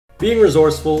Being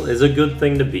resourceful is a good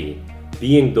thing to be.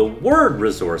 Being the word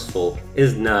resourceful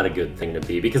is not a good thing to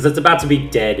be because it's about to be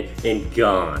dead and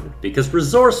gone. Because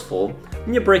resourceful,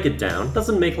 when you break it down,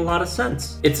 doesn't make a lot of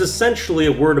sense. It's essentially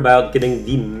a word about getting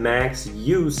the max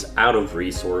use out of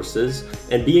resources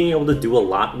and being able to do a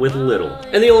lot with little.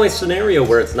 And the only scenario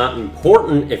where it's not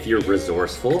important if you're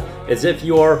resourceful is if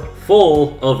you are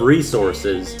full of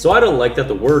resources. So I don't like that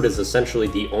the word is essentially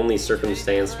the only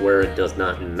circumstance where it does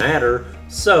not matter.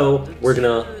 So we're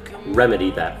gonna remedy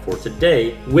that for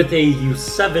today with a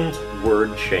usevent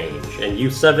word change. And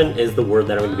usevent is the word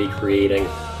that I'm going to be creating.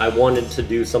 I wanted to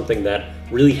do something that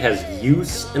really has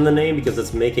use in the name because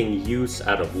it's making use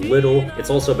out of little. It's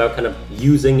also about kind of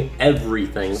using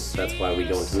everything. That's why we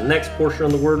go into the next portion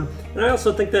of the word. And I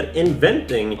also think that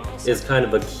inventing is kind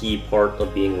of a key part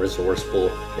of being resourceful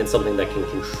and something that can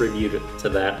contribute to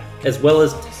that, as well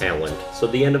as talent. So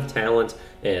the end of talent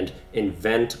and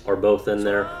invent are both in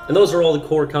there. And those are all the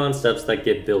core concepts that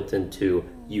get built into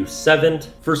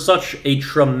usevent. For such a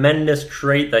tremendous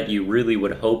trait that you really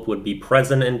would hope would be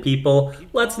present in people,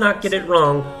 let's not get it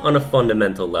wrong on a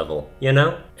fundamental level, you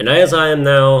know? And as I am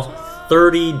now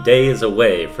 30 days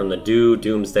away from the due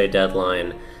doomsday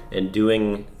deadline, and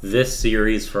doing this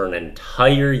series for an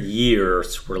entire year,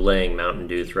 swirling Mountain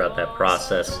Dew throughout that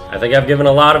process, I think I've given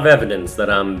a lot of evidence that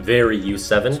I'm very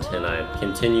usevent, and I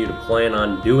continue to plan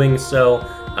on doing so.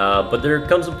 But there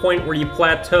comes a point where you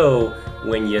plateau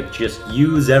when you just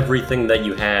use everything that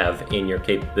you have in your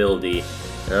capability.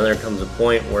 And then there comes a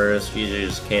point where you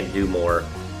just can't do more.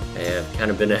 And I've kind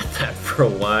of been at that for a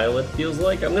while. It feels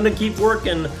like I'm gonna keep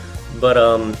working, but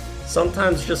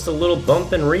sometimes just a little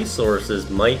bump in resources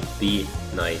might be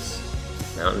nice.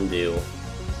 Mountain Dew.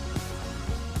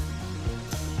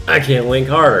 I can't wink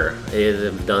harder.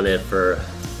 I've done it for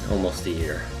almost a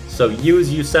year. So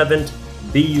use usevent,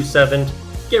 be usevent,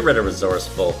 get rid of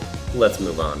resourceful. Let's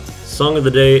move on. Song of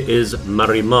the day is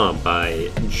Marima by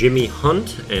Jimmy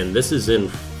Hunt, and this is in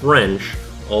French,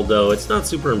 although it's not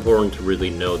super important to really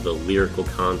know the lyrical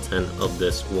content of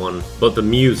this one. But the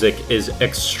music is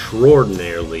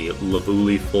extraordinarily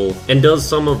lavoulyful and does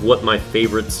some of what my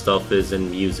favorite stuff is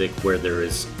in music, where there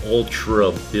is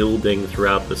ultra building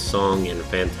throughout the song and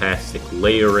fantastic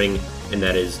layering, and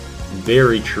that is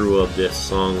very true of this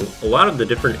song. A lot of the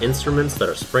different instruments that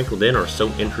are sprinkled in are so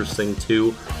interesting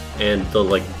too, and the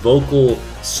vocal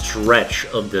stretch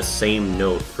of the same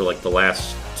note for the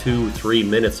last 2-3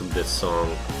 minutes of this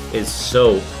song is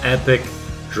so epic,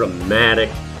 dramatic,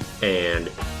 and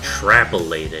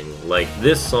trapolating.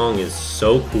 This song is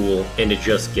so cool, and it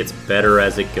just gets better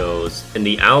as it goes. And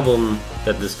the album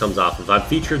that this comes off of, I've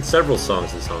featured several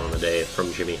songs in Song of the Day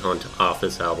from Jimmy Hunt off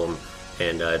this album,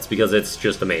 and it's because it's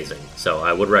just amazing. So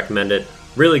I would recommend it.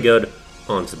 Really good.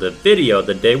 On to the video of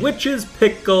the day, which is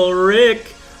Pickle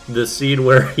Rick, the scene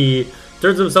where he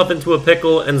turns himself into a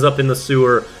pickle, ends up in the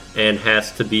sewer, and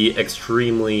has to be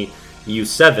extremely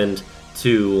usevent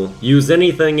to use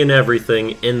anything and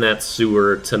everything in that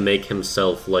sewer to make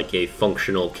himself like a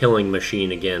functional killing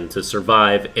machine again to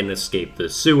survive and escape the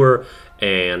sewer.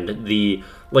 And the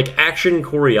action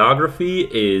choreography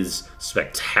is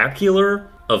spectacular.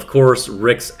 Of course,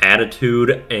 Rick's attitude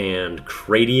and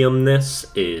craniumness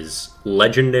is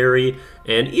legendary,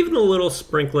 and even a little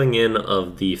sprinkling in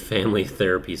of the family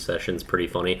therapy sessions pretty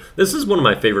funny. This is one of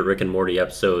my favorite Rick and Morty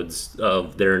episodes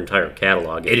of their entire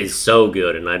catalog. It is so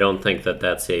good, and I don't think that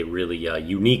that's a really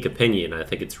unique opinion. I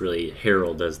think it's really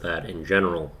heralded as that in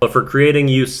general. But for creating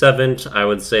usevent, I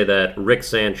would say that Rick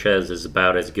Sanchez is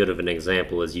about as good of an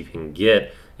example as you can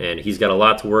get, and he's got a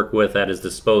lot to work with at his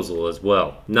disposal as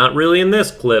well. Not really in this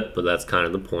clip, but that's kind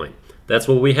of the point. That's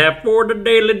what we have for the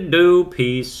Daily Do.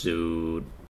 Peace out.